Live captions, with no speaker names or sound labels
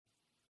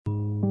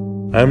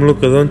I'm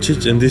Luka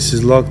Doncic, and this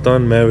is Locked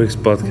On Mavericks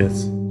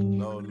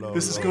podcast.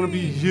 This is gonna be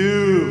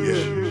huge.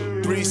 Yeah.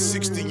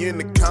 360 in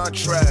the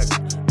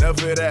contract,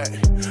 never that.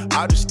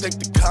 I just take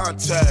the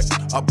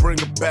contact, I bring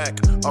it back.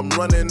 I'm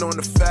running on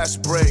the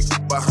fast break,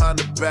 behind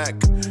the back.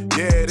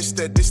 Yeah, this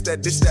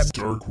that.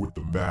 Dirk with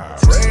the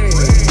Mavs.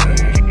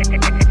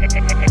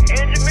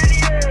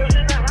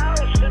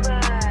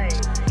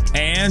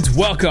 And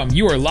welcome.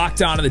 You are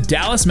locked on to the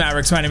Dallas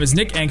Mavericks. My name is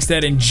Nick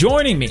Angstead, and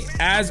joining me,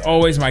 as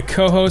always, my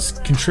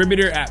co-host,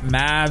 contributor at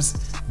Mavs.com,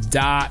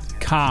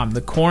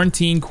 the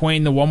quarantine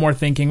queen, the one more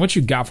thinking. What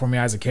you got for me,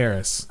 Isaac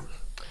Harris?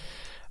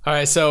 All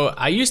right, so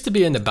I used to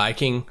be into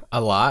biking a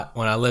lot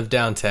when I lived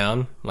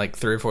downtown, like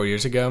 3 or 4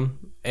 years ago,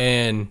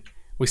 and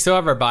we still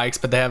have our bikes,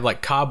 but they have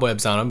like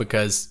cobwebs on them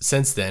because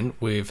since then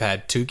we've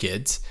had 2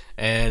 kids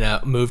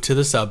and moved to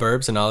the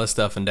suburbs and all this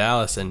stuff in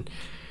Dallas, and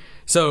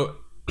so.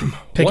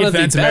 Picket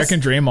fence, American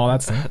dream, all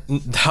that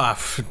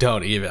stuff.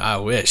 Don't even. I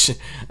wish.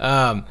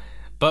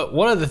 But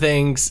one of the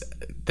things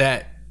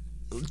that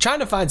trying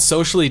to find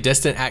socially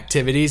distant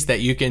activities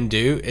that you can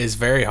do is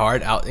very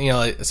hard out,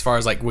 as far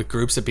as like with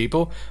groups of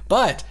people.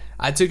 But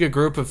I took a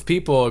group of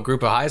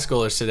high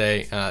schoolers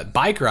today,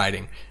 bike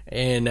riding,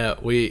 and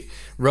we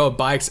rode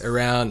bikes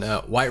around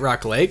White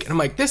Rock Lake. And I'm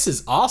like, this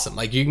is awesome.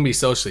 Like, you can be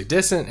socially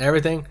distant and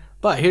everything.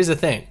 But here's the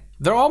thing.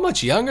 They're all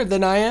much younger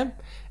than I am.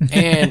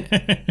 And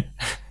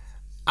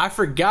I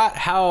forgot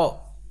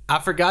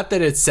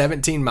that it's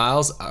 17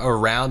 miles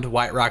around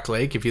White Rock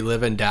Lake if you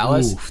live in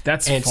Dallas. Oof,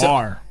 that's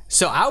far.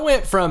 So I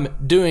went from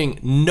doing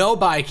no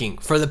biking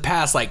for the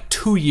past like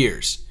 2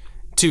 years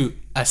to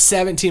a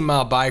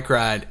 17-mile bike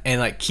ride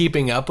and like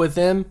keeping up with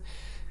them.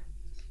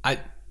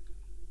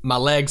 My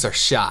legs are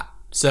shot.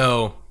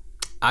 So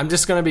I'm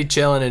just going to be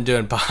chilling and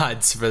doing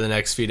pods for the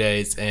next few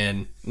days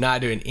and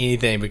not doing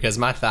anything because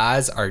my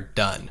thighs are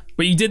done.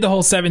 But you did the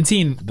whole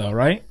 17 though,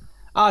 right?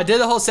 I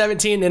did the whole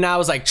 17, and I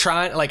was like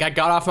I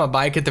got off my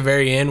bike at the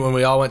very end when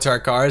we all went to our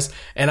cars,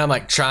 and I'm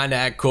like trying to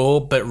act cool,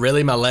 but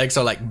really my legs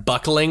are like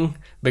buckling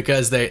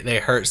because they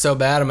hurt so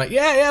bad. I'm like,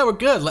 yeah, we're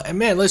good.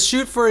 Man, let's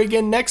shoot for it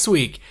again next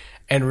week.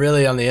 And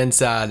really on the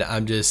inside,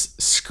 I'm just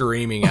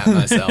screaming at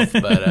myself.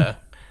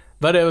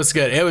 But it was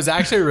good. It was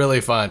actually really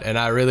fun, and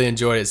I really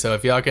enjoyed it. So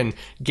if y'all can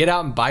get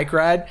out and bike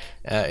ride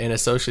in a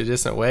socially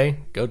distant way,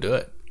 go do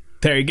it.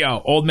 There you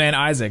go. Old man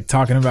Isaac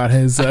talking about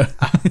his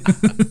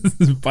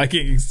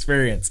biking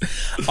experience.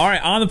 All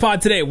right, on the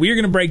pod today, we're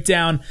going to break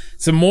down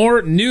some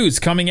more news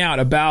coming out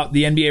about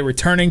the NBA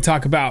returning,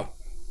 talk about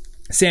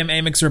Sam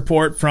Amick's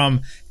report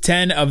from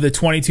 10 of the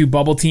 22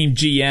 bubble team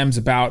GMs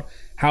about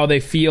how they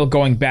feel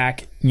going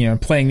back,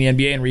 playing the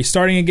NBA and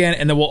restarting again.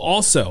 And then we'll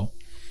also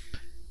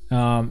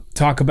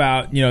talk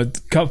about, a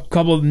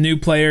couple of new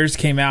players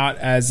came out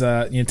as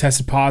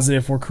tested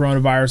positive for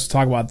coronavirus. We'll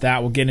talk about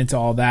that. We'll get into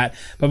all that.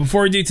 But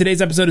before we do,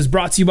 today's episode is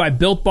brought to you by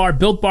Built Bar.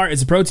 Built Bar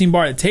is a protein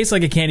bar that tastes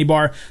like a candy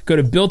bar. Go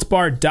to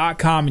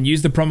BuiltBar.com and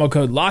use the promo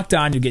code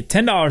LOCKEDON. You'll get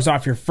 $10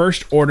 off your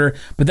first order.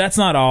 But that's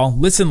not all.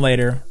 Listen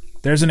later.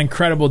 There's an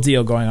incredible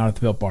deal going on at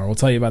the Built Bar. We'll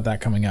tell you about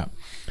that coming up.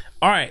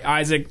 All right,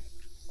 Isaac.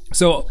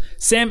 So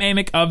Sam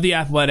Amick of The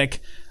Athletic,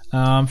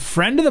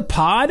 friend of the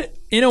pod,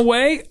 in a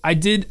way. I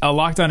did a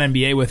Locked On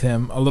NBA with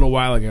him a little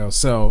while ago.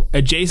 So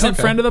adjacent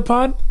friend of the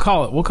pod,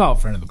 we'll call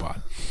it friend of the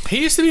pod.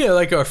 He used to be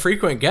like a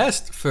frequent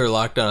guest for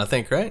Locked On, I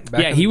think,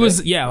 right? He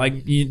was. Yeah,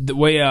 like the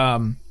way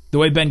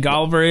Ben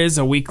Golliver is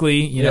a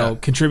weekly,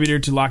 contributor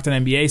to Locked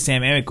On NBA.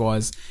 Sam Amick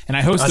was, and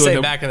I hosted. I say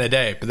back in the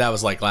day, but that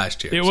was like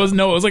last year. It was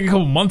like a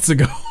couple months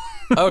ago.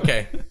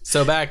 Okay,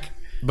 so back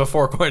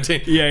before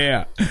quarantine.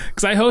 Yeah,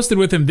 because I hosted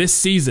with him this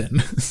season.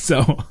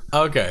 So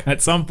okay,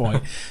 at some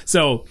point,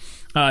 so.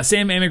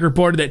 Sam Amick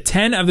reported that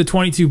 10 of the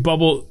 22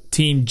 bubble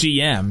team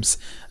GMs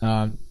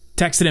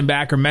texted him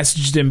back or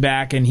messaged him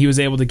back, and he was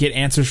able to get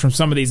answers from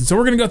some of these. And so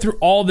we're going to go through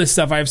all this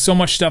stuff. I have so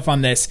much stuff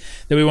on this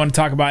that we want to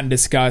talk about and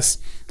discuss.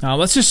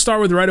 Let's just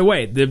start with right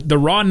away, the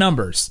raw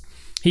numbers.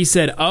 He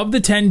said of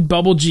the 10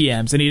 bubble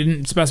GMs, and he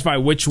didn't specify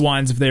which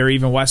ones, if they were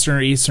even Western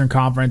or Eastern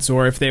Conference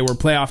or if they were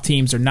playoff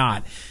teams or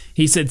not.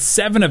 He said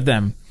 7 of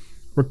them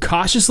were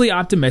cautiously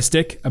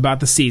optimistic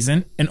about the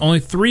season, and only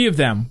 3 of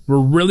them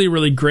were really,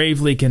 really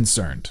gravely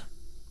concerned.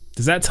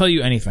 Does that tell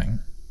you anything?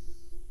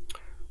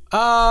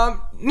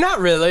 Not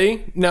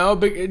really. No,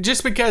 but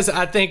just because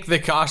I think the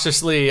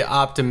cautiously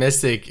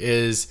optimistic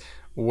is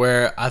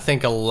where I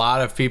think a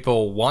lot of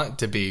people want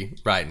to be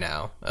right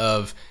now.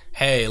 Of,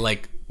 hey,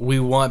 like, we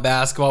want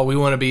basketball, we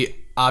want to be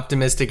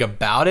optimistic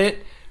about it,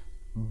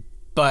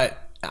 but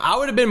I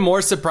would have been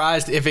more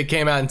surprised if it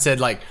came out and said,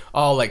 like,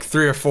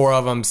 3 or 4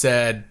 of them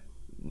said,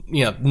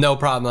 no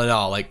problem at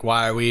all. Like,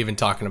 why are we even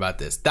talking about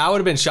this? I would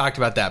have been shocked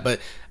about that.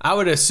 But I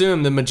would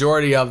assume the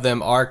majority of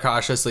them are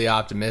cautiously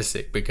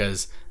optimistic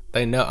because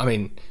they know,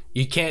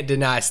 you can't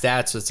deny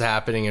stats what's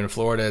happening in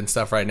Florida and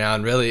stuff right now.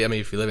 And really,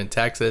 if you live in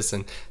Texas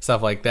and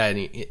stuff like that,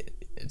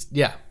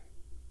 yeah.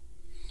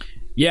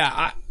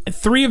 Yeah,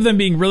 3 of them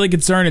being really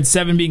concerned and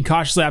 7 being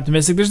cautiously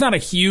optimistic. There's not a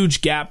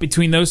huge gap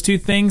between those two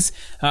things,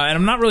 and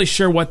I'm not really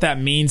sure what that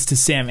means to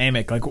Sam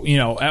Amick. Like,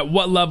 at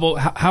what level?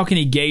 How can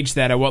he gauge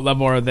that? At what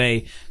level are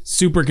they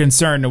super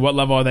concerned, and what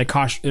level are they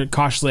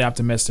cautiously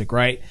optimistic?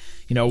 Right?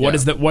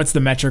 What's the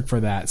metric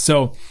for that?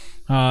 So,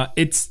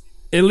 it's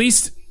at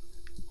least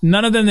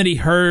none of them that he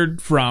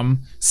heard from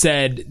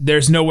said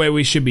there's no way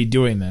we should be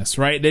doing this,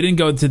 right? They didn't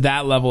go to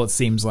that level, it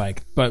seems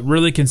like. But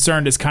really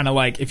concerned is kind of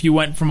like if you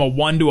went from a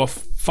 1 to a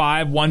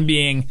 5, 1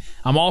 being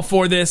I'm all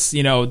for this,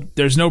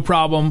 there's no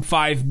problem,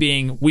 5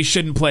 being we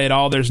shouldn't play at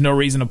all, there's no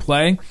reason to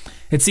play.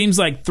 It seems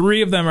like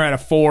 3 of them are at a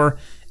 4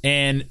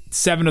 and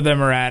 7 of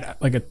them are at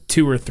like a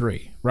 2 or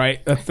 3, right?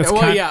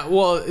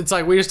 It's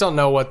like we just don't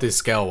know what the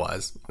scale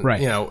was.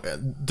 Right.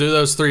 Do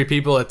those 3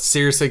 people that's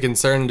seriously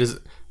concerned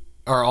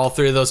are all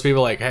 3 of those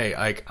people like, hey,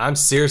 like I'm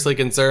seriously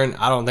concerned,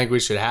 I don't think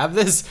we should have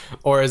this?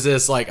 Or is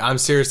this like I'm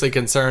seriously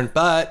concerned,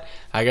 but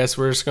I guess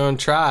we're just going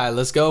to try,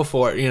 let's go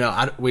for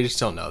it? We just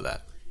don't know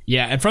that.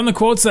 Yeah, and from the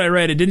quotes that I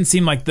read, it didn't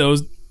seem like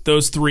those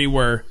 3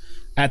 were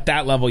at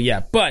that level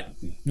yet, but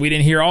we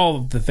didn't hear all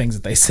of the things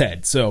that they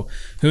said, so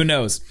who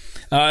knows.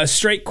 A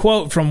straight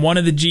quote from one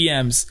of the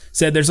GMs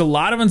said, there's a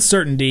lot of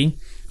uncertainty.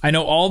 I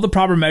know all the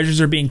proper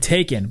measures are being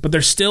taken, but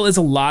there still is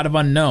a lot of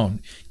unknown.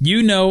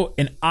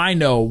 And I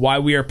know why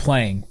we are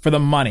playing, for the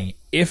money.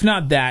 If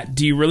not that,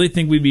 do you really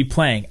think we'd be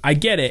playing? I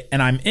get it,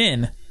 and I'm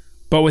in,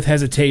 but with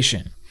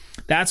hesitation.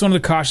 That's one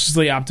of the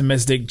cautiously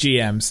optimistic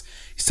GMs.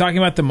 He's talking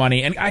about the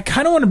money, and I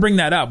kind of want to bring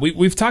that up.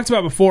 We've talked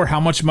about before how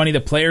much money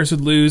the players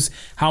would lose,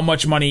 how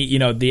much money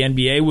the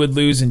NBA would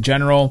lose in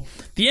general.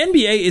 The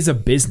NBA is a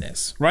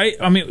business, right?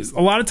 I mean,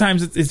 a lot of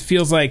times it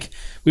feels like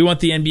we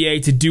want the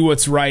NBA to do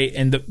what's right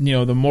and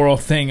the moral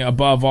thing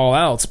above all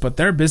else, but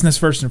they're a business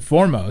first and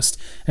foremost,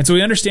 and so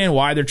we understand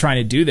why they're trying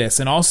to do this.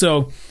 And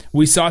also,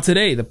 we saw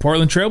today the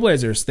Portland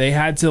Trailblazers, they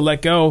had to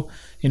let go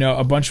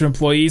a bunch of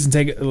employees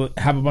and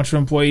have a bunch of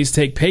employees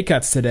take pay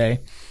cuts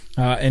today.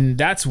 And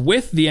that's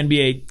with the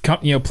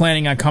NBA,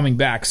 planning on coming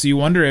back. So you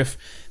wonder if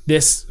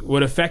this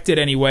would affect it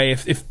anyway.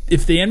 If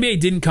the NBA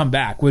didn't come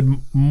back,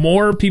 would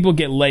more people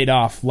get laid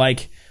off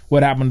like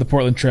what happened to the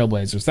Portland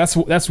Trailblazers?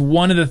 That's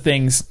one of the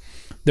things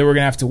that we're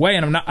gonna have to weigh.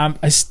 And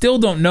I still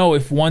don't know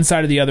if one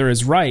side or the other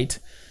is right.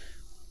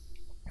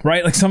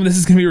 Right? Like some of this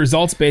is gonna be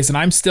results based, and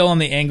I'm still on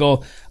the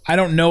angle. I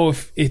don't know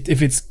if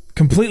it's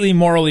completely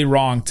morally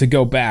wrong to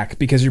go back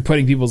because you're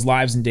putting people's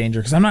lives in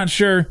danger. Because I'm not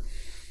sure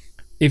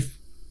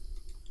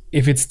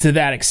if it's to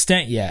that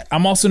extent yet.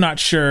 I'm also not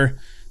sure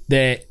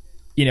that,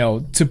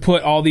 to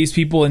put all these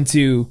people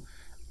into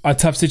a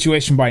tough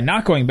situation by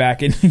not going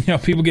back and,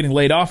 people getting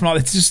laid off and all,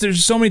 it's just,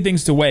 there's so many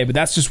things to weigh, but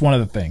that's just one of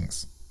the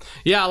things.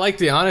 Yeah, I like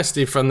the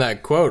honesty from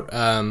that quote,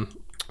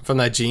 from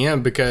that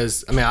GM,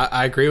 because,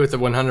 I agree with it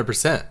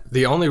 100%.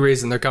 The only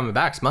reason they're coming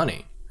back is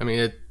money.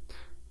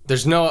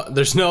 There's no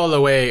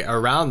other way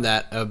around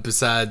that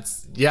besides,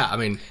 yeah,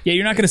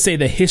 you're not going to say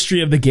the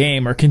history of the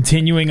game or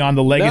continuing on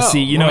the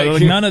legacy. No,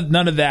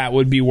 none of that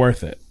would be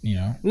worth it.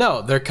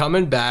 No, they're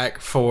coming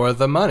back for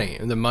the money.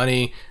 And the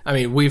money.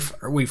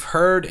 We've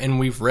heard and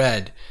we've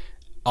read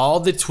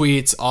all the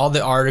tweets, all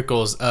the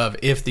articles of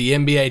if the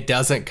NBA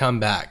doesn't come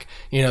back.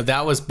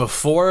 That was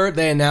before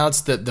they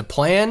announced the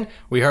plan.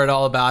 We heard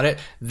all about it.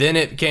 Then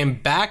it came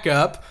back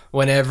up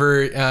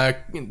whenever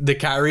the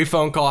Kyrie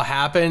phone call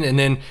happened. And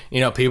then,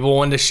 people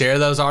wanted to share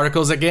those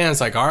articles again.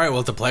 It's like, all right,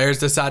 well, if the players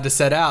decide to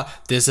set out,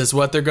 this is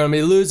what they're going to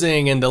be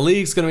losing. And the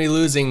league's going to be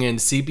losing in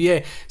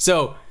CBA.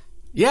 So,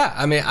 yeah,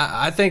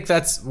 I think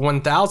that's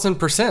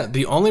 1,000%.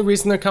 The only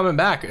reason they're coming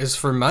back is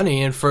for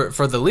money and for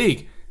the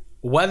league.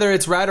 Whether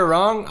it's right or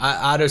wrong,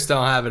 I just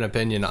don't have an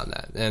opinion on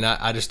that. And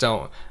I just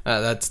don't.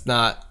 That's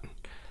not.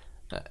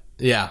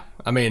 Yeah.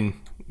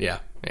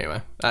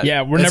 Anyway.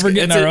 We're never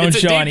getting our own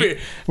show on.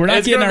 We're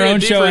not getting our own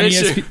show on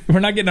ESPN. We're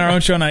not getting our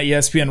own show on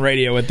ESPN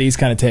Radio with these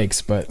kind of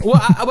takes. But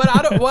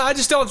I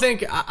just don't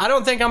think. I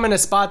don't think I'm in a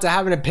spot to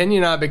have an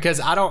opinion on it because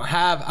I don't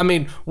have.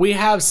 We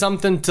have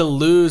something to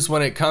lose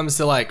when it comes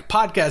to like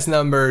podcast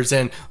numbers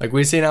and like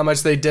we've seen how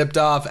much they dipped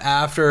off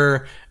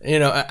after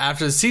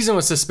the season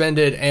was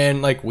suspended,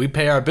 and like we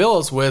pay our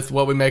bills with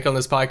what we make on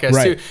this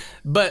podcast too.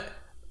 But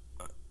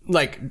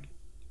like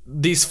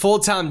these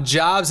full-time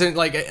jobs, and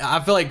like I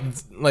feel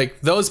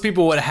like those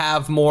people would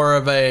have more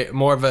of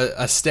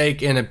a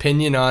stake and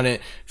opinion on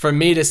it for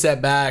me to step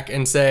back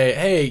and say,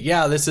 hey,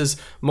 yeah, this is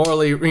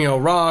morally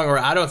wrong, or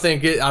I don't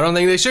think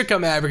they should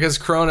come back because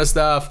Corona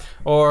stuff,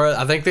 or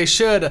I think they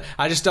should.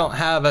 I just don't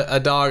have a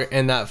dog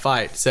in that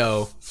fight.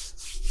 So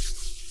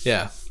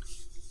yeah,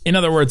 in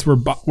other words,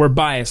 we're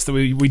biased that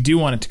we do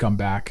want it to come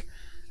back.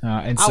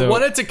 And so, I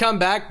want it to come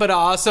back, but I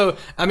also,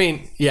 I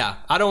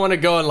don't want to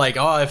go and like,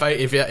 oh, if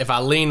I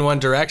lean one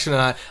direction,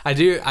 and I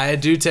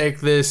do take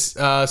this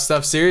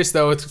stuff serious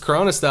though with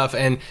Corona stuff,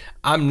 and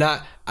I'm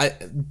not.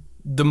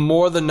 the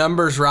more the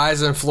numbers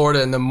rise in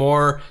Florida and the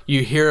more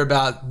you hear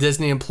about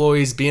Disney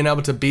employees being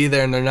able to be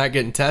there and they're not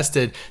getting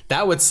tested,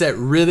 that would sit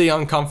really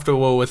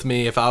uncomfortable with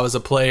me if I was a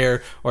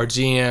player or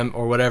GM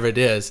or whatever it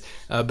is,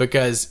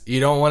 because you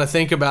don't want to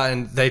think about,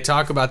 and they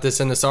talk about this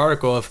in this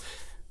article, of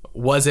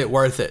was it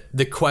worth it?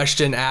 The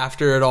question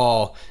after it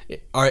all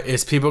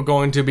is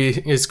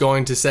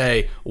going to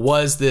say,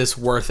 was this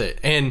worth it?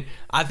 And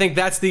I think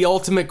that's the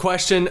ultimate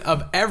question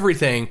of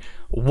everything.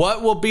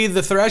 What will be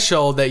the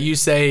threshold that you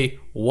say,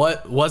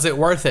 what was it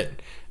worth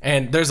it?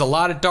 And there's a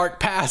lot of dark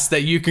paths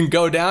that you can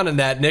go down in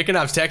that. Nick and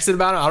I've texted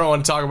about it. I don't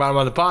want to talk about them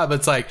on the pod, but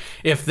it's like,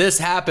 if this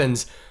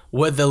happens,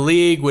 would the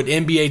league, would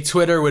NBA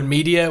Twitter, would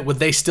media, would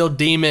they still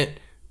deem it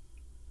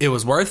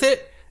was worth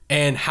it?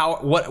 And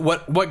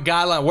what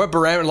guideline, what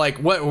parameter, like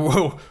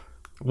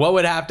what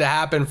would have to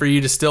happen for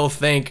you to still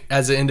think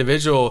as an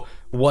individual,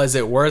 was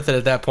it worth it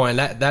at that point?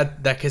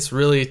 That gets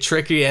really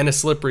tricky and a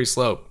slippery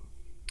slope.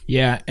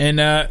 Yeah, and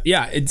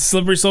it's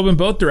slippery slope in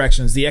both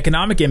directions. The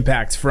economic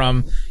impact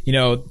from,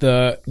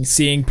 the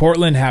seeing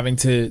Portland having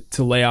to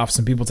lay off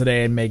some people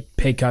today and make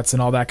pay cuts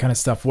and all that kind of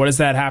stuff. What does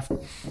that have?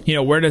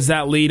 Where does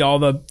that lead all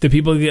the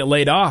people who get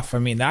laid off? I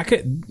mean, that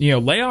could,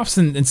 layoffs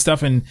and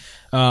stuff, and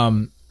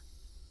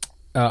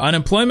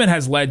unemployment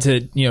has led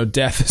to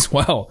death as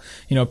well.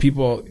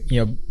 People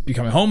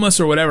becoming homeless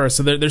or whatever.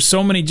 So there's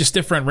so many just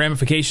different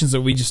ramifications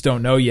that we just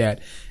don't know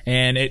yet,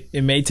 and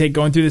it may take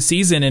going through the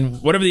season,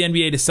 and whatever the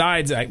NBA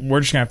decides, we're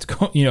just gonna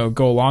have to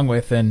go along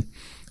with and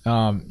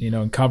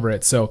and cover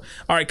it. So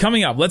all right,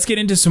 coming up, let's get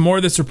into some more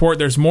of this report.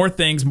 There's more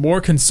things, more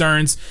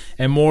concerns,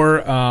 and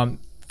more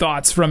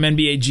thoughts from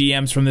NBA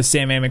GMs from the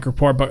Sam Amick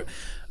report. But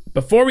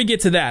before we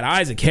get to that,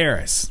 Isaac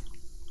Harris,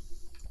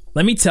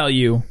 let me tell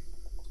you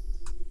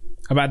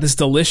about this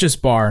delicious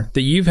bar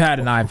that you've had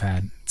and I've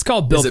had. It's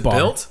called Built Bar.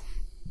 Built?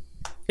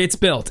 It's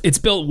built. It's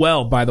built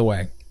well, by the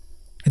way.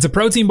 It's a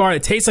protein bar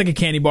that tastes like a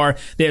candy bar.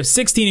 They have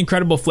 16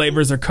 incredible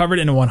flavors. They're covered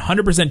in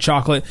 100%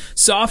 chocolate,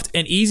 soft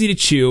and easy to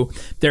chew.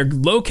 They're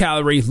low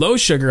calorie, low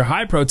sugar,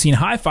 high protein,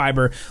 high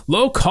fiber,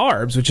 low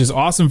carbs, which is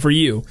awesome for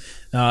you.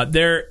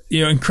 They're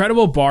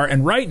incredible bar,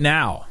 and right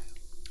now,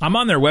 I'm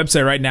on their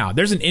website right now.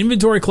 There's an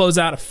inventory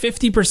closeout of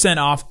 50%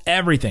 off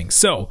everything.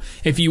 So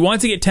if you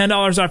want to get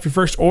 $10 off your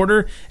first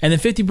order and then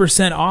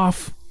 50%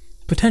 off,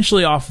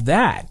 potentially off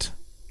that,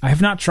 I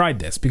have not tried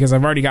this because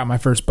I've already got my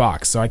first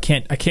box, so I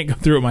can't go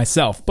through it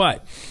myself.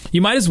 But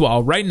you might as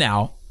well right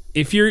now,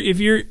 if you're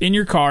in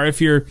your car, if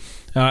you're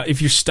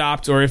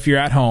stopped, or if you're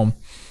at home.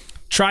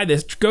 Try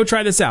this. Go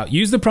try this out.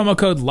 Use the promo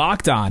code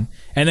LOCKEDON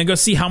and then go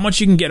see how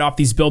much you can get off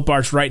these Built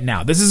Bars right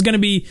now. This is going to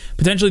be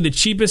potentially the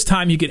cheapest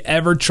time you could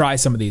ever try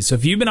some of these. So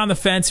if you've been on the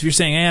fence, if you're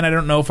saying, I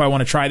don't know if I want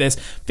to try this,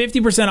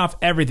 50% off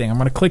everything. I'm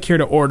going to click here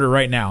to order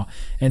right now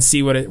and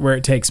see where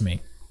it takes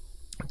me.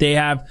 They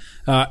have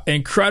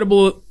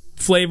incredible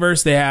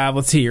flavors. They have,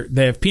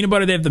 they have peanut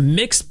butter. They have the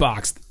mixed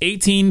box,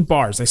 18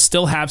 bars. I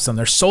still have some.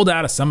 They're sold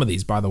out of some of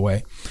these, by the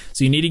way.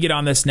 So you need to get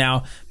on this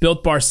now.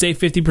 Built Bar, save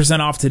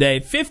 50% off today.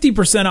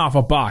 50% off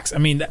a box. I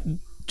mean,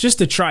 just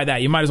to try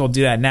that, you might as well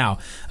do that now.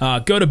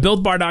 Go to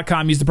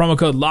BuiltBar.com. Use the promo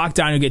code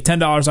LOCKEDON. You'll get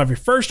 $10 off your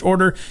first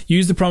order.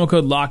 Use the promo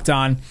code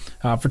LOCKEDON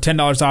for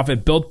 $10 off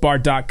at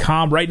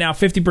BuiltBar.com. Right now,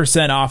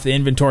 50% off the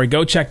inventory.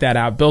 Go check that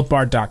out,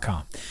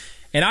 BuiltBar.com.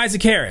 And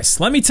Isaac Harris,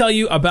 let me tell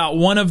you about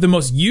one of the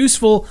most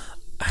useful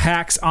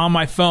hacks on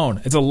my phone.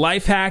 It's a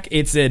life hack.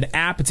 It's an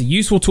app. It's a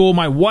useful tool.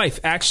 My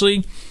wife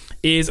actually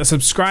is a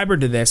subscriber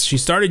to this. She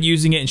started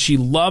using it and she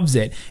loves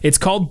it. It's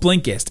called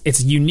Blinkist.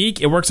 It's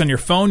unique. It works on your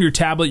phone, your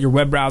tablet, your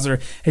web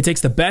browser. It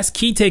takes the best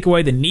key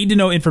takeaway, the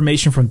need-to-know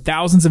information from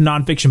thousands of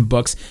nonfiction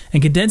books,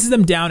 and condenses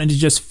them down into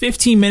just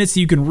 15 minutes that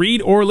you can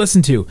read or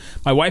listen to.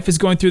 My wife is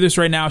going through this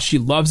right now. She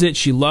loves it.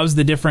 She loves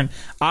the different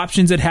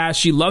options it has.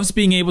 She loves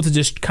being able to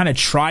just kind of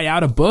try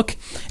out a book.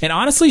 And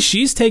honestly,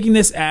 she's taking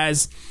this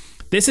as,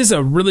 this is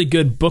a really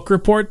good book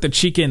report that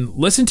she can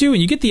listen to,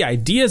 and you get the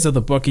ideas of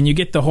the book and you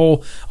get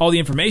all the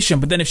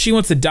information. But then if she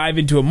wants to dive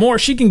into it more,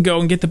 she can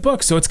go and get the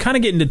book. So it's kind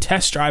of getting to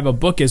test drive a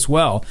book as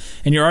well,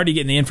 and you're already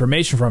getting the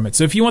information from it.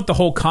 So if you want the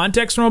whole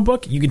context from a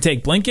book, you can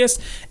take Blinkist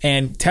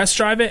and test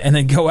drive it and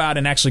then go out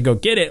and actually go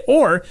get it.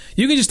 Or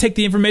you can just take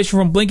the information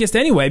from Blinkist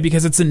anyway,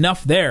 because it's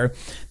enough there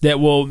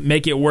that will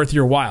make it worth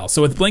your while.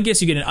 So with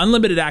Blinkist, you get an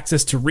unlimited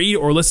access to read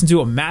or listen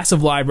to a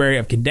massive library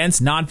of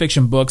condensed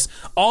nonfiction books,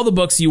 all the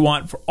books you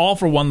want,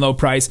 for one low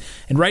price.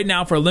 And right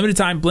now, for a limited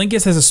time,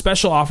 Blinkist has a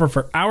special offer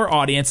for our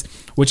audience,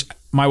 which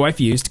my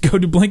wife used. Go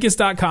to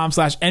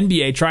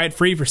Blinkist.com/NBA, try it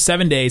free for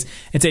 7 days,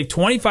 and save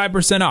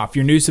 25% off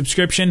your new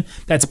subscription.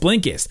 That's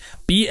Blinkist,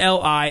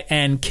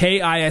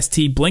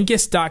 BLINKIST,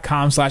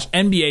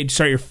 Blinkist.com/NBA to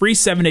start your free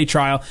 7-day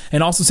trial,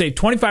 and also save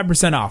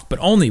 25% off, but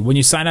only when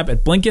you sign up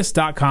at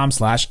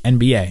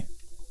Blinkist.com/NBA.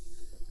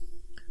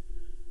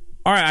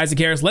 All right, Isaac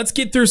Harris, let's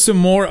get through some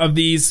more of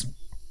these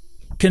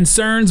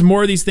concerns,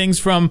 more of these things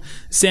from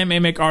Sam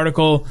Amick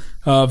article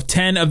of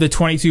 10 of the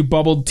 22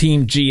 bubbled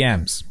team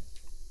GMs.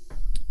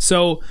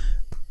 So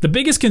the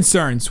biggest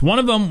concerns, one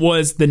of them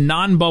was the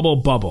non-bubble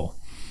bubble.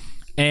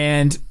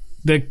 And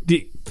the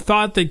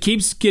thought that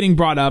keeps getting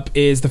brought up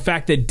is the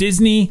fact that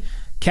Disney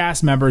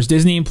cast members,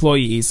 Disney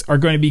employees are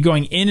going to be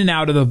going in and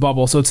out of the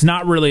bubble, so it's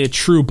not really a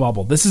true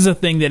bubble. This is a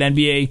thing that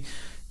NBA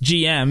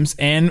GMs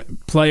and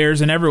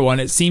players and everyone,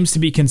 it seems to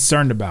be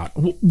concerned about.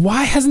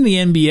 Why hasn't the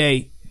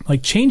NBA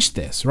changed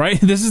this, right?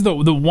 This is the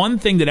one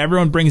thing that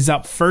everyone brings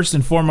up first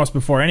and foremost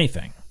before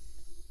anything.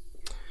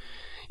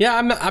 Yeah,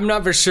 I'm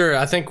not for sure.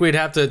 I think we'd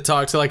have to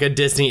talk to a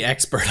Disney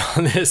expert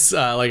on this,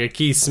 like a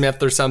Keith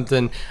Smith or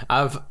something.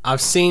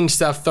 I've seen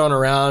stuff thrown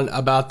around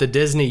about the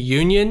Disney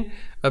union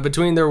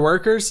between their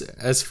workers,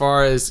 as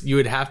far as you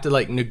would have to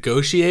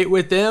negotiate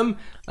with them.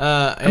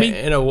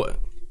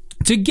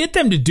 To get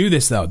them to do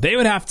this, though, they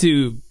would have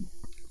to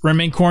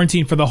remain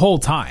quarantined for the whole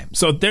time.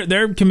 So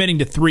they're committing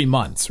to 3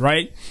 months,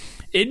 right?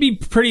 It'd be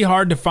pretty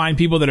hard to find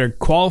people that are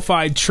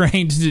qualified,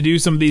 trained to do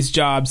some of these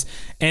jobs,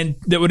 and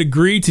that would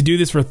agree to do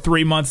this for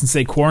 3 months and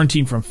say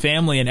quarantine from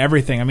family and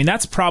everything. I mean,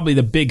 that's probably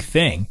the big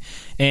thing.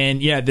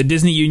 And yeah, the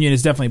Disney union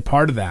is definitely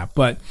part of that.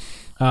 But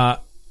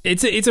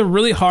it's a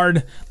really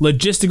hard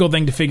logistical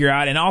thing to figure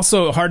out, and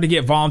also hard to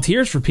get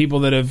volunteers for people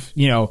that have,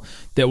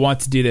 that want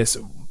to do this.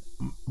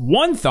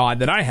 One thought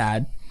that I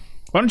had,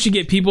 why don't you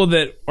get people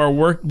that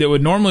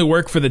would normally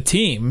work for the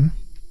team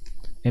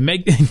and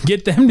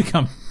get them to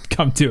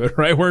come to it,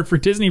 right? Work for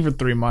Disney for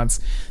 3 months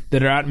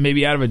that are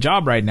maybe out of a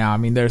job right now. I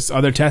mean, there's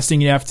other testing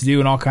you have to do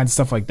and all kinds of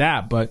stuff like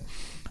that. But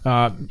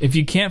if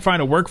you can't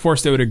find a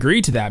workforce that would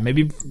agree to that,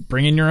 maybe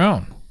bring in your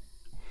own.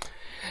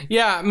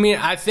 Yeah, I mean,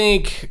 I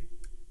think,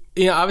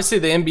 obviously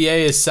the NBA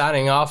is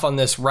signing off on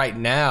this right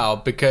now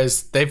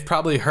because they've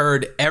probably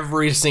heard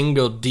every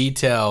single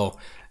detail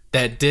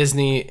that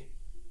Disney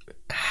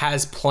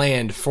has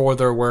planned for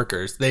their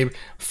workers.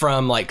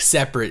 From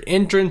separate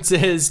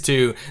entrances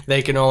to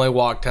they can only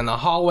walk down the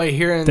hallway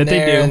here and that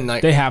there. They do. And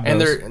they have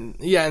those.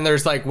 And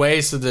there's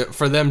ways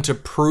for them to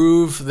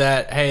prove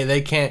that, hey,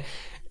 they can't.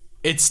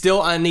 It's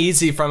still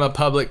uneasy from a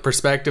public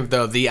perspective,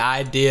 though. The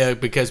idea,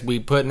 because we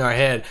put in our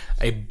head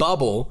a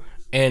bubble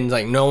and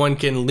no one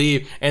can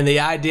leave, and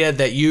the idea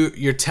that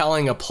you're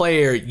telling a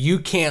player you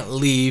can't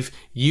leave,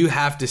 you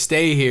have to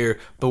stay here,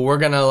 but we're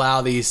going to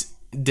allow these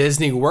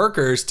Disney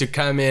workers to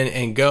come in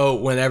and go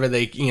whenever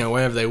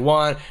they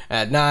want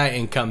at night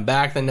and come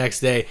back the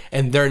next day,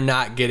 and they're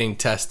not getting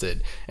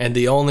tested, and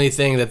the only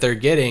thing that they're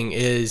getting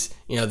is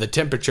the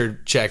temperature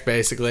check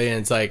basically,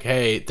 and it's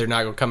hey, they're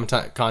not going to come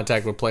in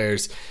contact with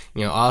players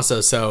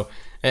also. So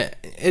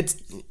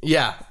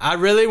I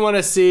really want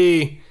to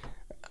see.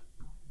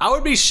 I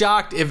would be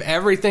shocked if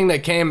everything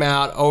that came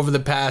out over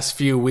the past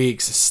few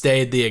weeks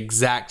stayed the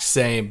exact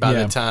same by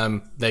the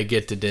time they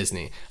get to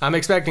Disney. I'm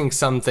expecting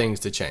some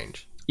things to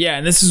change. Yeah,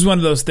 and this is one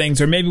of those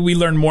things, or maybe we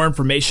learn more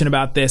information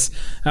about this.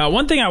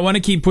 One thing I want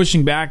to keep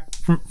pushing back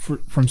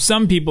from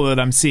some people that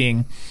I'm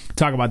seeing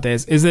talk about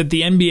this is that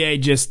the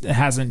NBA just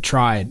hasn't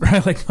tried,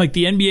 right? Like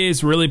the NBA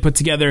has really put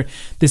together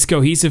this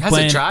cohesive plan.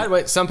 Hasn't tried?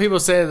 Wait, some people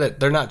say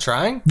that they're not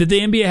trying? That the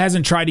NBA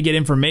hasn't tried to get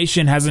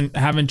information,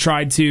 haven't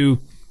tried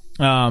to...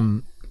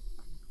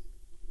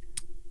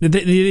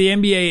 The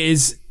NBA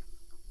is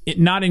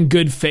not in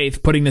good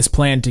faith putting this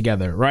plan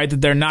together, right?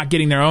 That they're not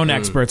getting their own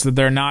experts, that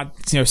they're not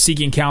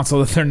seeking counsel,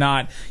 that they're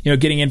not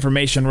getting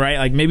information,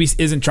 right? Maybe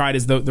isn't tried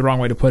is the wrong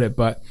way to put it,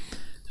 but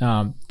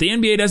the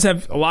NBA does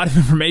have a lot of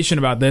information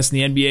about this, and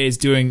the NBA is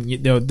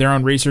doing their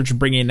own research and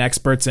bringing in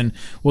experts, and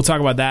we'll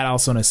talk about that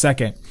also in a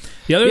second.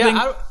 The other thing...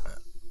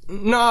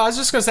 I was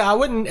just gonna say I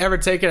wouldn't ever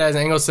take it as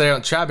an angle to say they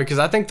don't try, because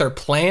I think their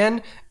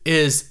plan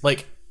is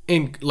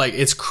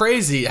it's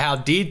crazy how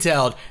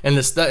detailed and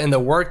the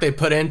work they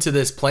put into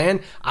this plan.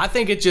 I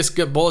think it just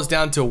boils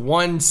down to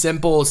one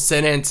simple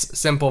sentence,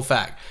 simple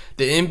fact.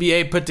 The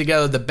NBA put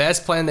together the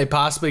best plan they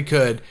possibly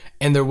could,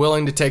 and they're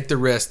willing to take the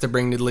risk to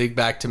bring the league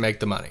back to make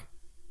the money.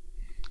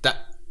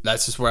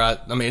 That's just where I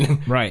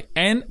mean, right.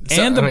 And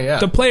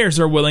the players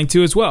are willing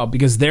to as well,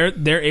 because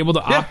they're able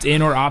to opt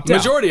in or opt out.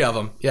 Majority of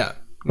them, yeah.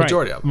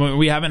 Majority of them.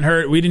 We haven't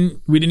heard. We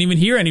didn't even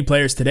hear any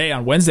players today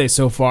on Wednesday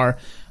so far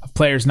of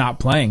players not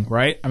playing.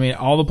 Right. I mean,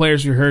 all the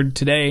players we heard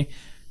today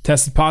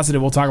tested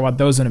positive. We'll talk about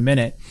those in a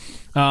minute.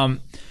 The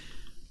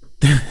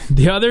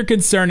other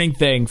concerning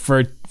thing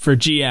for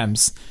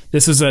GMs.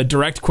 This is a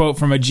direct quote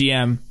from a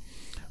GM.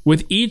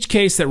 With each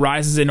case that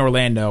rises in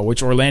Orlando,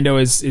 which Orlando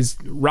is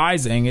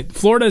rising,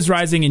 Florida is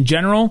rising in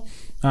general.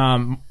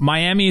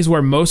 Miami is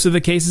where most of the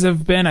cases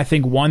have been. I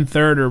think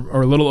 1/3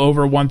 or a little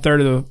over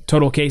 1/3 of the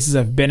total cases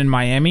have been in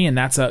Miami, and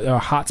that's a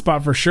hot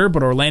spot for sure.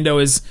 But Orlando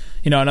is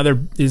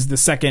is the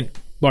second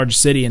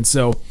largest city, and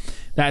so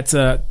that's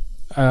a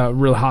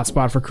real hot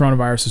spot for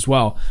coronavirus as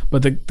well.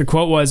 But the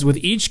quote was, with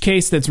each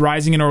case that's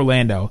rising in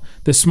Orlando,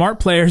 the smart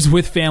players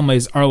with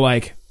families are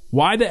like,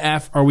 why the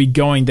F are we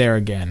going there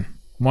again?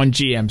 One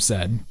GM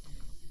said.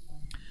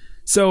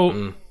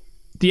 So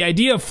the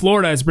idea of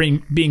Florida is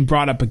being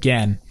brought up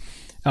again.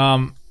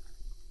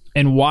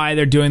 And why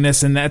they're doing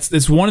this, and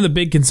it's one of the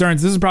big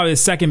concerns. This is probably the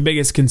second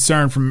biggest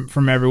concern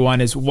from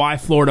everyone, is why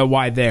Florida,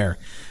 why there.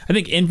 I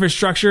think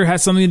infrastructure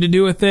has something to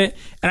do with it,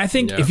 and I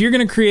think if you're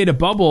going to create a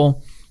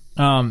bubble,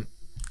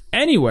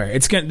 anywhere.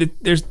 It's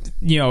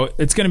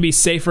gonna be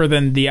safer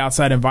than the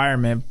outside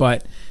environment,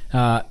 but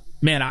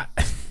man,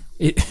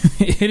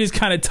 it is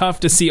kind of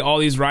tough to see all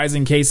these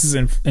rising cases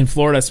in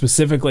Florida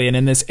specifically, and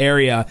in this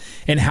area,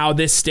 and how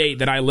this state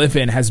that I live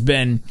in has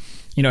been,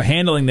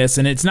 handling this.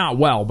 And it's not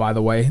well, by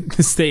the way.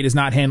 The state is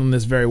not handling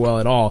this very well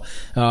at all.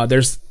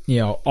 There's,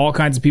 all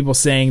kinds of people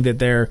saying that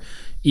they're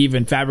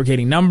even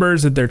fabricating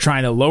numbers, that they're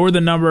trying to lower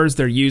the numbers.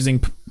 They're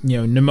using,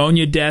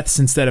 pneumonia deaths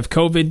instead of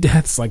COVID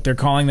deaths. Like, they're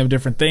calling them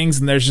different things.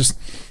 And there's just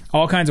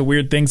all kinds of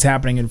weird things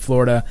happening in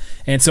Florida.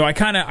 And so I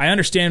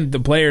understand the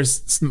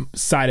players'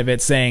 side of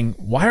it, saying,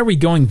 why are we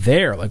going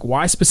there? Like,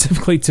 why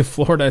specifically to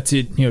Florida,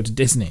 to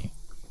Disney?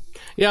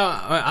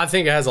 Yeah, I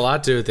think it has a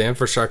lot to do with the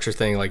infrastructure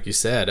thing, like you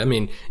said. I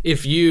mean,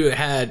 if you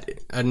had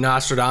a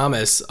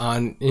Nostradamus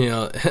on,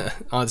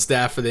 on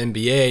staff for the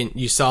NBA, and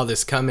you saw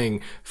this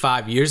coming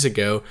 5 years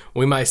ago,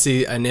 we might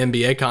see an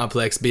NBA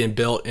complex being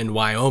built in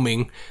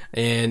Wyoming,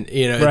 and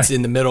it's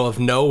in the middle of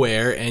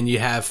nowhere, and you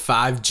have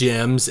 5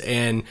 gyms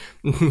and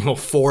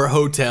 4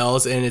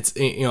 hotels, and it's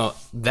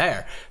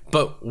there.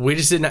 But they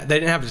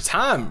didn't have the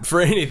time for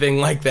anything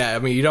like that. I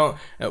mean, you don't,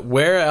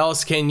 where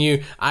else can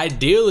you,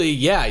 ideally,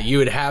 you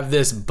would have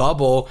this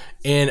bubble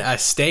in a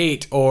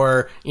state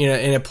or,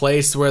 in a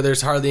place where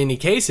there's hardly any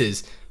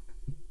cases.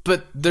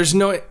 But there's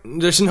no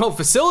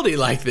facility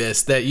like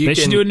this that you can.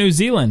 They should do it in New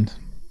Zealand.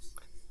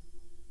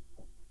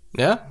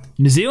 Yeah.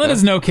 New Zealand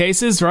has no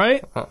cases,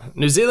 right?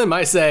 New Zealand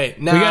might say,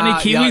 nah. We got any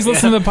Kiwis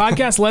listening to the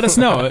podcast? Let us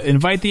know.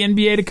 Invite the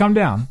NBA to come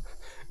down.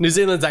 New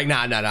Zealand's like,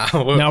 nah.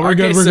 No, we're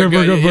good. We're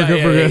good.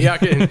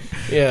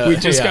 We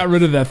just got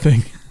rid of that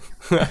thing.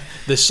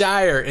 The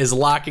Shire is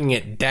locking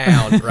it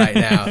down right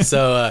now.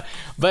 So,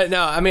 but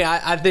no, I mean,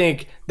 I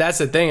think that's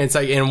the thing. It's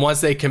like, and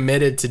once they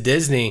committed to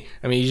Disney,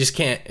 I mean, you just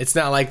can't, it's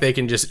not like they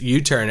can just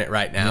U-turn it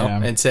right now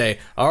and say,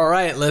 all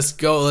right, let's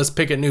go, let's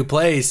pick a new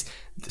place.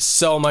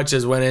 So much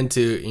has went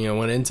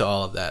into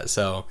all of that.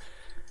 So,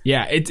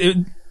 yeah, it's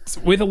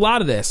with a lot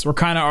of this,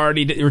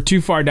 we're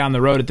too far down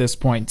the road at this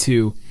point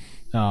to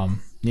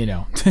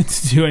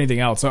to do anything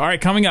else. So, all right,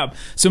 coming up,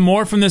 some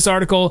more from this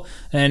article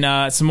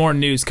and some more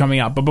news coming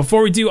up. But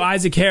before we do,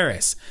 Isaac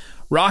Harris,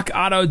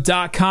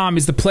 rockauto.com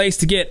is the place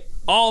to get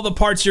all the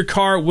parts your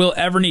car will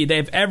ever need. They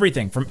have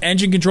everything from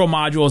engine control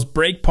modules,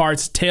 brake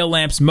parts, tail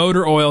lamps,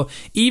 motor oil,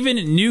 even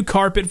new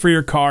carpet for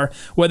your car.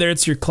 Whether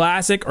it's your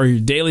classic or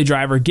your daily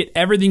driver, get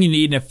everything you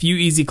need in a few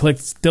easy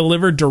clicks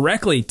delivered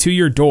directly to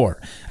your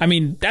door. I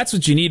mean, that's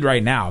what you need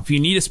right now. If you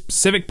need a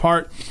specific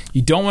part,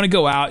 you don't want to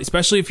go out,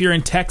 especially if you're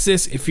in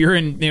Texas, if you're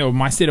in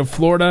my state of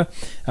Florida,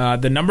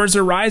 the numbers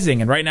are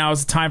rising, and right now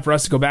is the time for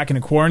us to go back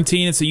into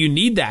quarantine, and so you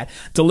need that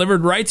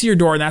delivered right to your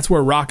door, and that's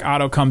where Rock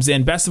Auto comes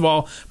in. Best of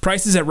all,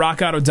 prices at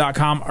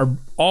rockauto.com are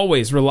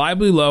always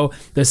reliably low,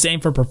 the same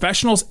for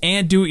professionals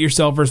and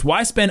do-it-yourselfers.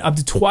 Why spend up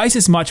to twice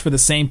as much for the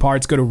same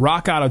parts? Go to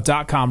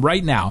rockauto.com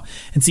right now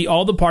and see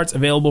all the parts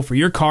available for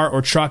your car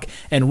or truck,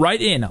 and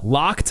write in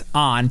Locked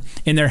On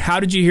in their How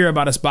Did You Hear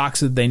About Us box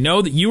so that they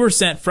know that you were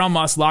sent from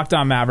us, Locked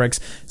On Mavericks.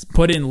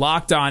 Put in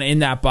Locked On in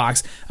that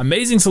box.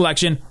 Amazing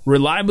selection,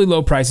 reliably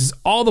low prices,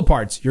 all the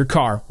parts your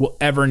car will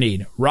ever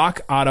need.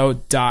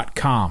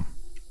 rockauto.com.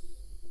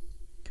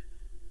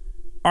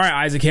 All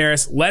right, Isaac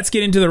Harris, let's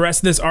get into the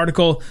rest of this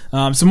article.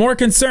 Some more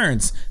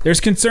concerns.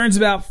 There's concerns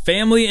about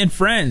family and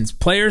friends.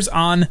 Players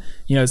on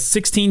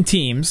 16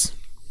 teams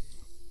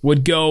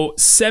would go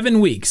 7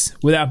 weeks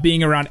without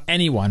being around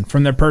anyone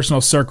from their personal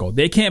circle.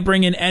 They can't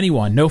bring in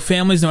anyone, no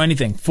families, no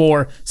anything,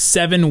 for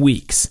 7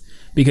 weeks,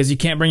 because you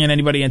can't bring in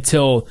anybody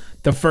until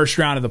the first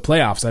round of the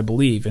playoffs, I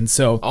believe. And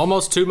so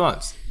almost 2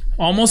 months.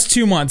 Almost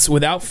 2 months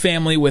without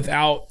family,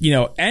 without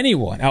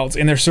anyone else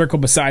in their circle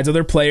besides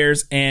other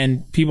players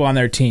and people on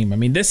their team. I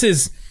mean, this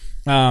is,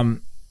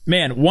 one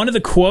of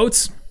the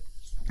quotes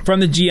from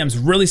the GMs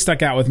really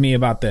stuck out with me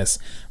about this.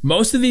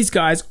 Most of these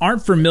guys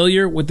aren't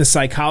familiar with the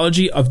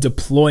psychology of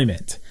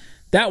deployment.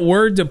 That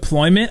word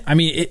deployment, I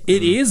mean,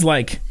 it is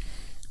like,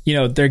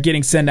 they're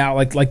getting sent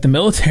out like the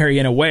military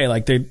in a way.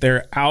 Like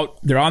they're out,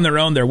 they're on their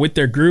own, they're with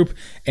their group,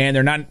 and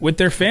they're not with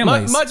their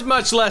families.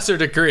 Much lesser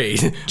degree.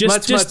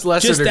 Much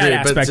lesser degree. That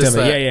aspect of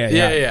it.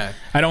 Yeah.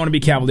 I don't want to be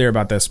cavalier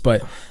about this,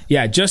 but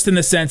yeah, just in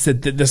the sense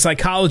that the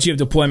psychology of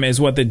deployment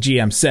is what the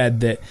GM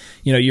said, that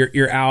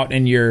you're out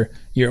and you're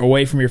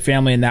away from your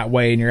family in that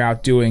way, and you're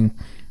out doing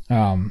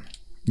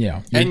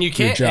and you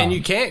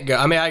can't go.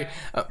 I mean,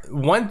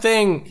 one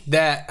thing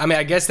that,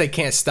 I guess they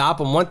can't stop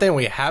them. One thing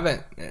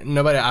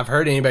I've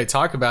heard anybody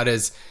talk about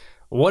is,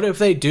 what if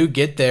they do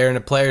get there and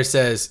a player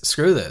says,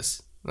 screw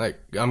this, like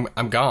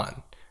I'm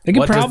gone. They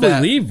could probably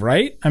leave,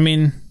 right? I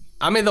mean,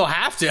 they'll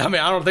have to. I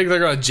don't think they're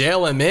going to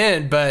jail him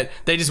in, but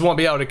they just won't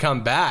be able to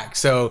come back.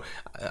 So,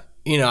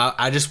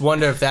 I just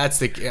wonder if that's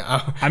the.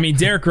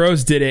 Derrick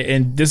Rose did it,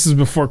 and this is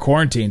before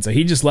quarantine, so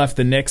he just left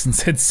the Knicks and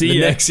said, "See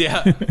ya." Knicks,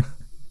 yeah.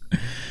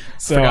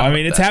 So,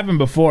 it's happened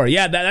before.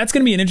 Yeah, that's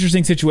going to be an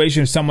interesting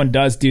situation if someone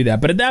does do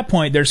that. But at that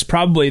point, there's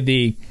probably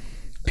the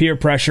peer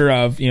pressure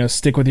of,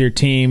 stick with your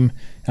team.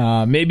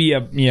 Maybe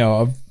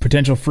a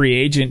potential free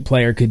agent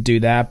player could do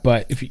that.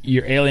 But if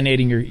you're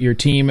alienating your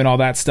team and all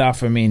that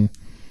stuff,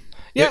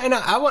 Yeah, and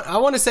I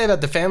want to say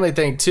about the family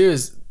thing too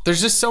is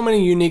there's just so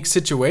many unique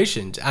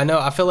situations.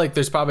 I feel like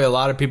there's probably a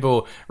lot of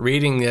people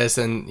reading this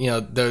and,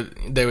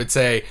 they would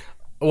say,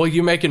 well,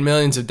 you're making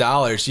millions of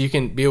dollars. You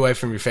can be away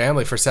from your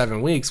family for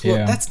 7 weeks.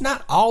 Well, that's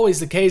not always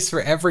the case for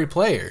every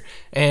player.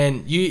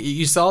 And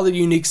you saw the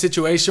unique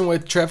situation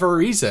with Trevor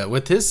Ariza,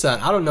 with his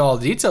son. I don't know all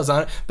the details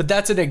on it, but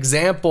that's an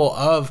example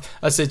of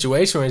a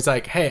situation where he's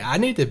like, hey, I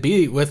need to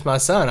be with my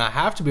son. I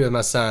have to be with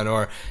my son.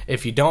 Or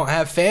if you don't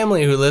have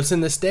family who lives in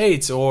the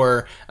States,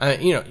 or,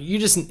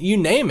 you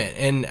name it.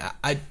 And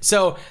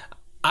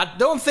I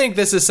don't think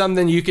this is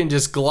something you can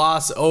just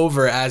gloss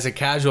over as a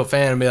casual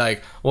fan and be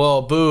like,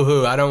 well,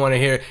 boo-hoo, I don't want to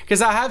hear it.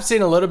 Because I have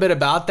seen a little bit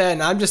about that,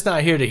 and I'm just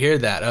not here to hear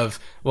that of,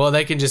 well,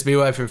 they can just be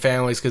away from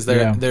families because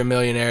they're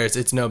millionaires.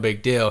 It's no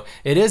big deal.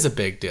 It is a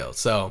big deal.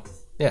 So,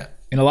 yeah.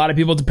 And a lot of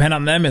people depend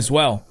on them as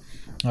well.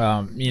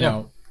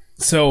 Know.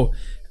 So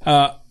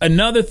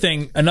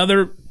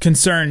another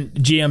concern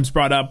GMs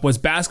brought up was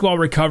basketball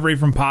recovery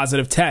from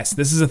positive tests.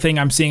 This is a thing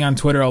I'm seeing on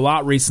Twitter a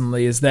lot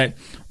recently, is that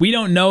we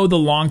don't know the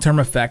long-term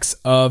effects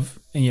of,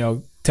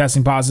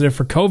 testing positive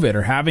for COVID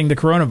or having the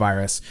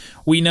coronavirus.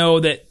 We know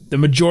that the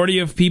majority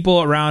of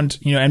people around,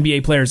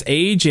 NBA players'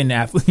 age and,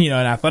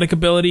 athletic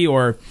ability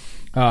or,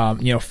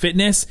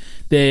 fitness,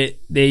 that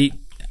they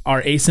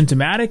are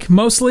asymptomatic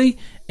mostly.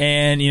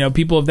 And,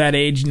 people of that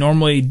age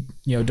normally,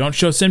 don't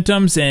show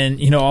symptoms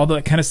and, all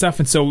that kind of stuff.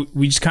 And so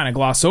we just kind of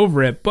gloss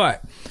over it.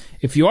 But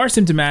if you are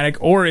symptomatic,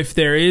 or if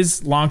there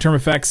is long-term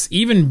effects,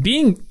 even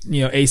being,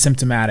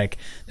 asymptomatic,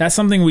 that's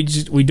something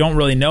we don't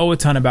really know a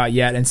ton about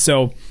yet. And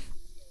so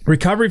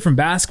recovery from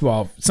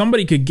basketball,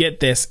 somebody could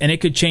get this and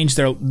it could change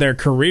their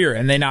career,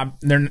 and they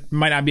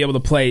might not be able to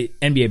play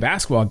NBA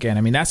basketball again.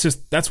 I mean,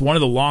 that's one of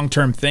the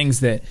long-term things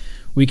that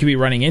we could be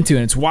running into.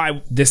 And it's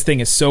why this thing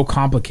is so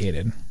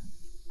complicated.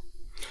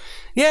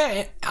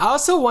 Yeah, I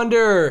also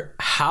wonder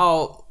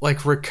how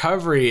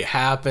recovery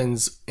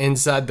happens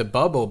inside the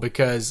bubble,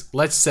 because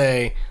let's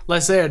say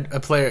a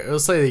player,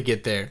 let's say they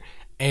get there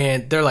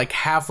and they're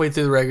halfway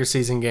through the regular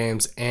season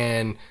games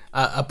and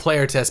a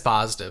player tests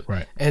positive.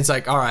 Right. And it's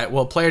like, all right,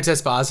 well, player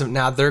tests positive.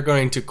 Now they're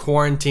going to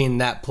quarantine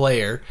that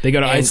player. They go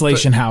to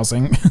isolation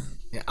housing.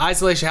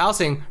 Isolation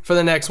housing for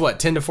the next,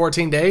 10 to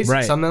 14 days?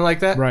 Right. Something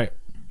like that? Right.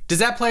 Does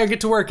that player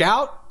get to work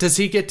out? Does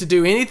he get to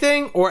do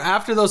anything? Or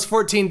after those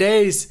 14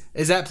 days,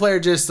 is that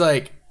player just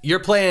you're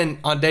playing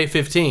on day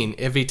 15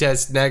 if he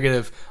tests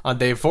negative on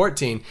day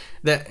 14?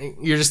 That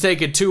you're just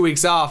taking 2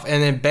 weeks off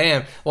and then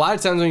bam. A lot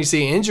of times when you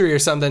see injury or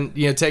something,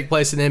 take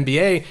place in the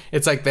NBA,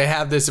 it's like they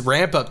have this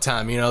ramp up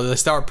time. They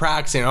start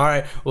practicing. All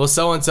right, well,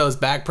 so-and-so is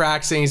back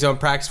practicing. He's on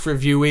practice for a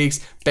few weeks.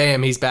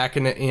 Bam, he's back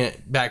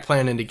back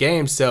playing into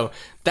games. So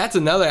that's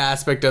another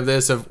aspect of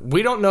this. Of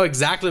we don't know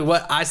exactly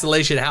what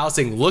isolation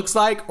housing looks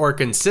like or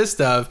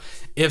consists of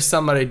if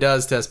somebody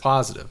does test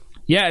positive.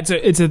 Yeah,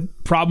 it's a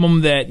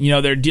problem that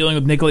they're dealing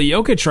with Nikola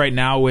Jokic right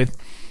now. With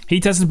he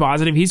tested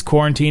positive, he's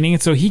quarantining,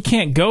 and so he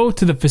can't go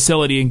to the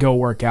facility and go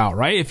work out.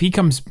 Right? If he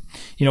comes,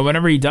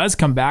 whenever he does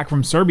come back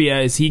from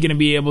Serbia, is he going to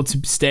be able to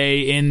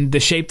stay in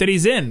the shape that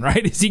he's in?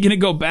 Right? Is he going to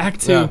go back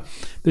to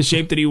the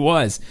shape that he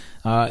was?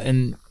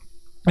 And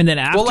then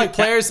after,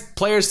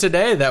 players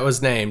today that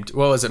was named,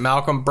 what was it?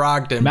 Malcolm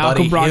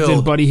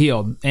Brogdon, Buddy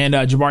Hield, and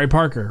Jabari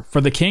Parker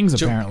for the Kings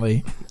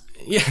apparently.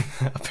 Yeah,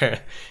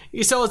 apparently.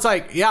 So it's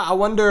I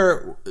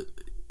wonder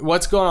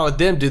what's going on with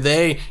them. Do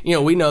they,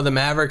 we know the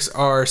Mavericks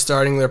are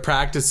starting their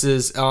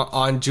practices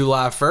on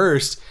July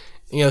 1st.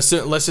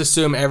 So let's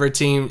assume every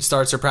team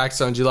starts their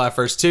practice on July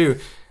 1st too.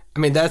 I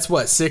mean, that's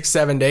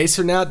 6-7 days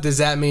from now. Does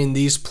that mean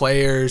these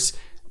players,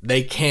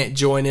 they can't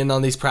join in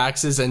on these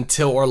practices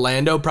until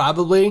Orlando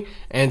probably?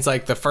 And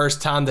it's the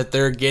first time that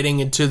they're getting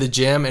into the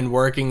gym and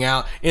working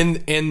out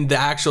in the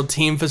actual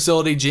team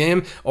facility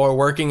gym or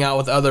working out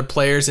with other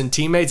players and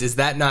teammates. Is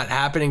that not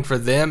happening for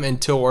them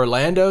until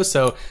Orlando?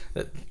 So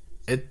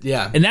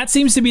and that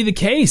seems to be the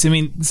case. I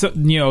mean, so,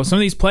 some of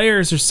these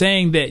players are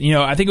saying that,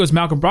 I think it was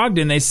Malcolm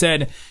Brogdon. They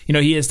said,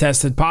 he has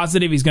tested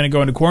positive. He's going to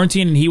go into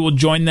quarantine and he will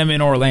join them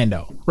in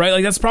Orlando,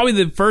 right? That's probably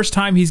the first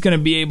time he's going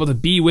to be able to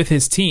be with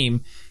his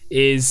team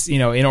is,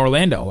 in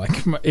Orlando,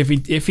 if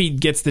he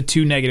gets the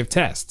 2 negative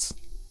tests.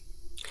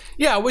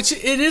 Yeah, which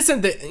it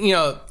isn't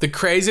the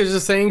craziest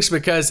of things,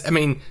 because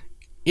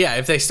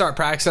if they start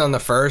practicing on the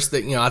 1st,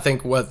 that I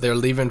think they're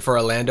leaving for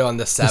Orlando on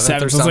the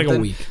 7th or something. It's a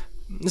week.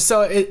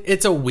 So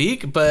it's a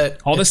week,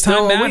 but all this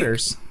time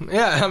matters.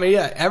 Yeah,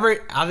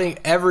 I think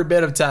every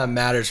bit of time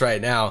matters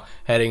right now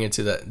heading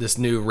into this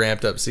new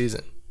ramped up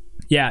season.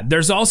 Yeah,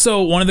 there's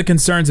also one of the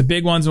concerns, the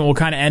big ones, and we'll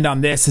kind of end on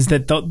this, is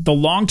that the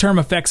long-term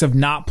effects of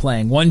not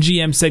playing. One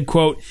GM said,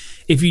 quote,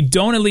 if you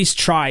don't at least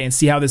try and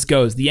see how this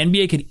goes, the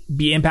NBA could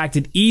be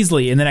impacted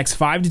easily in the next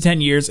 5 to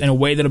 10 years in a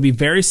way that'll be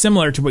very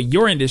similar to what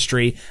your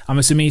industry, I'm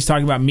assuming he's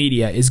talking about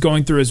media, is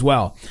going through as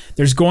well.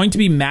 There's going to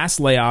be mass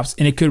layoffs,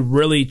 and it could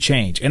really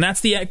change. And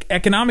that's the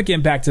economic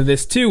impact of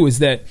this, too, is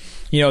that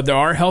there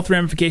are health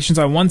ramifications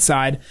on one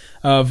side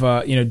of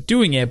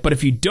doing it, but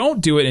if you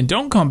don't do it and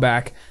don't come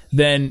back,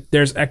 then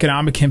there's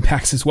economic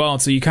impacts as well.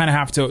 And so you kind of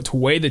have to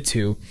weigh the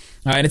two.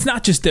 And it's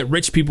not just that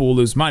rich people will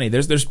lose money.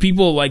 There's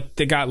people like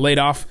that got laid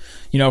off,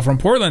 from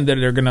Portland that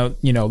are going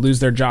to, lose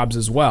their jobs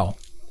as well.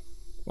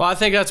 Well, I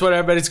think that's what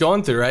everybody's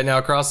going through right now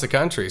across the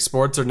country.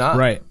 Sports or not.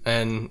 Right.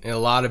 And a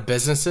lot of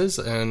businesses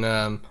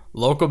and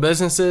local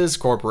businesses,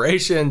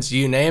 corporations,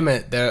 you name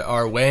it, they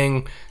are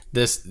weighing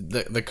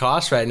the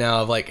cost right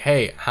now of like,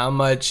 hey, how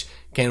much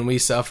can we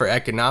suffer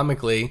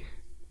economically?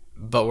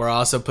 But we're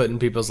also putting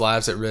people's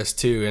lives at risk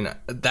too,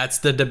 and that's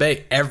the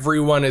debate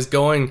everyone is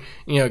going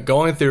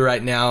through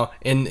right now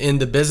in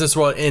the business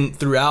world and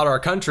throughout our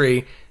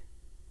country.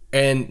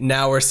 And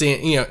now we're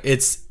seeing,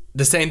 it's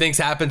the same things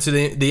happen to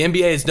the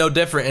NBA is no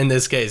different in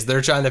this case.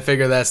 They're trying to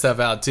figure that stuff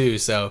out too.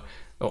 So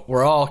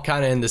we're all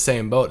kind of in the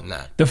same boat in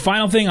that. The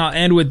final thing I'll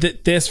end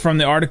with this from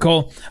the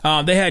article.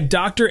 They had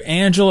Dr.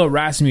 Angela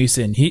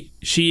Rasmussen.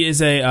 She is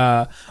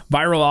a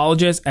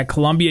virologist at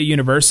Columbia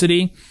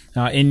University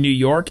in New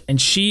York,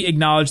 and she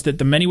acknowledged that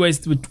the many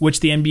ways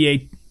which the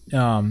NBA,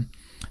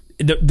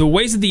 the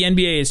ways that the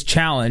NBA is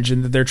challenged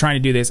and that they're trying to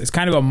do this is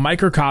kind of a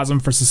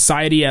microcosm for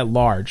society at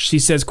large. She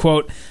says,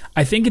 quote,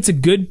 "I think it's a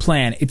good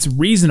plan. It's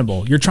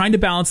reasonable. You're trying to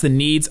balance the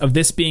needs of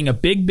this being a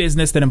big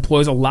business that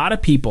employs a lot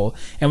of people,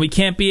 and we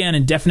can't be in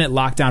indefinite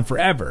lockdown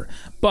forever.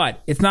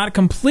 But it's not a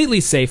completely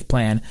safe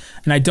plan,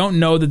 and I don't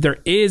know that there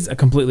is a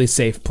completely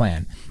safe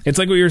plan." It's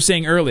like what you were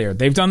saying earlier.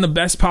 They've done the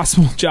best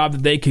possible job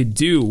that they could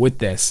do with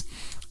this.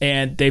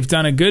 And they've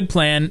done a good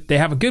plan. They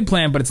have a good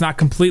plan, but it's not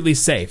completely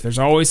safe. There's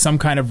always some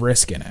kind of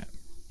risk in it.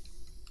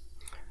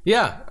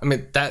 Yeah, I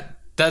mean that's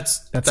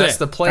it.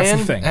 the plan. That's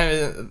the thing. I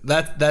mean,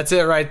 that's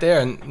it right there,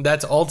 and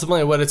that's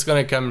ultimately what it's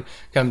going to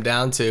come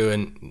down to.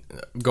 And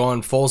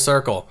going full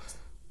circle,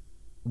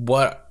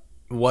 what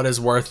is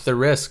worth the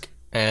risk?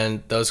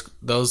 And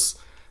those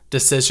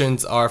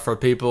decisions are for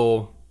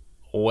people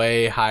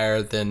way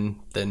higher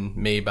than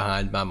me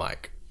behind my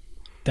mic.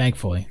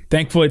 Thankfully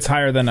it's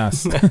higher than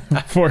us.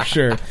 For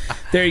sure.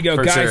 There you go,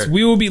 For guys. sure.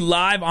 We will be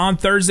live on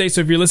Thursday,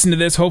 so if you're listening to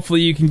this,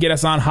 hopefully you can get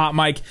us on Hot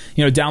Mic.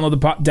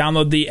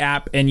 Download the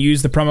app and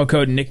use the promo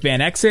code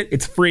NickVanExit.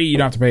 It's free. You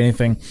don't have to pay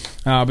anything.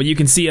 But you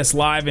can see us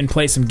live and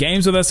play some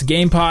games with us,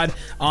 Game Pod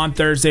on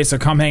Thursday, so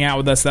come hang out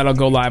with us. That'll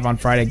go live on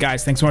Friday.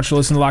 Guys, thanks so much for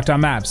listening to Locked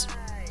On Mavs.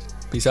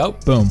 Peace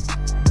out. Boom.